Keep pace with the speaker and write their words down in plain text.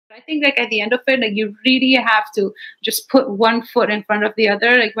I think like at the end of it, like you really have to just put one foot in front of the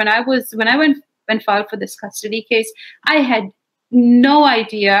other. Like when I went and filed for this custody case, I had no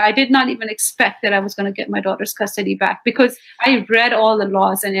idea. I did not even expect that I was going to get my daughter's custody back, because I read all the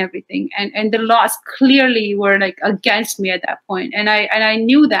laws and everything, and the laws clearly were like against me at that point. And I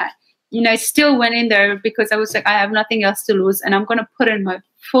knew that. And I still went in there because I was like, I have nothing else to lose, and I'm going to put in my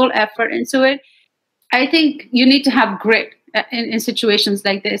full effort into it. I think you need to have grit in situations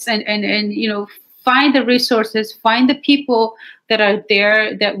like this, and find the resources, find the people that are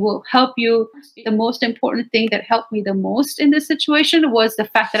there that will help you. The most important thing that helped me the most in this situation was the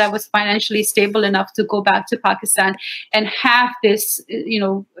fact that I was financially stable enough to go back to Pakistan and have this,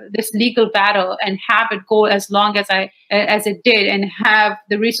 this legal battle, and have it go as long as it did, and have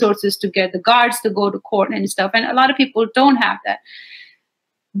the resources to get the guards to go to court and stuff. And a lot of people don't have that.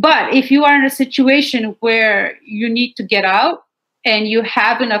 But if you are in a situation where you need to get out and you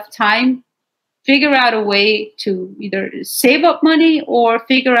have enough time, figure out a way to either save up money or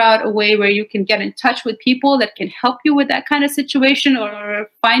figure out a way where you can get in touch with people that can help you with that kind of situation, or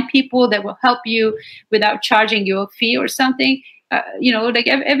find people that will help you without charging you a fee or something. Like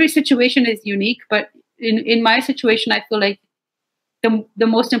every situation is unique, but in my situation, I feel like the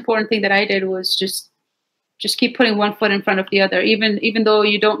most important thing that I did was just keep putting one foot in front of the other. Even though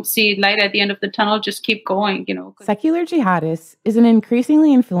you don't see light at the end of the tunnel, just keep going, Secular Jihadists is an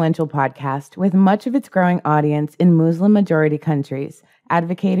increasingly influential podcast with much of its growing audience in Muslim-majority countries,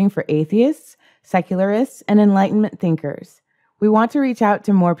 advocating for atheists, secularists, and Enlightenment thinkers. We want to reach out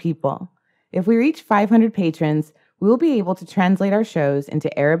to more people. If we reach 500 patrons, we will be able to translate our shows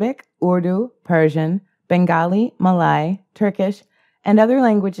into Arabic, Urdu, Persian, Bengali, Malay, Turkish, and other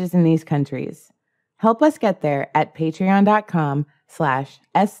languages in these countries. Help us get there at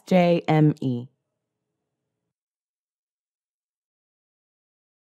patreon.com/SJME.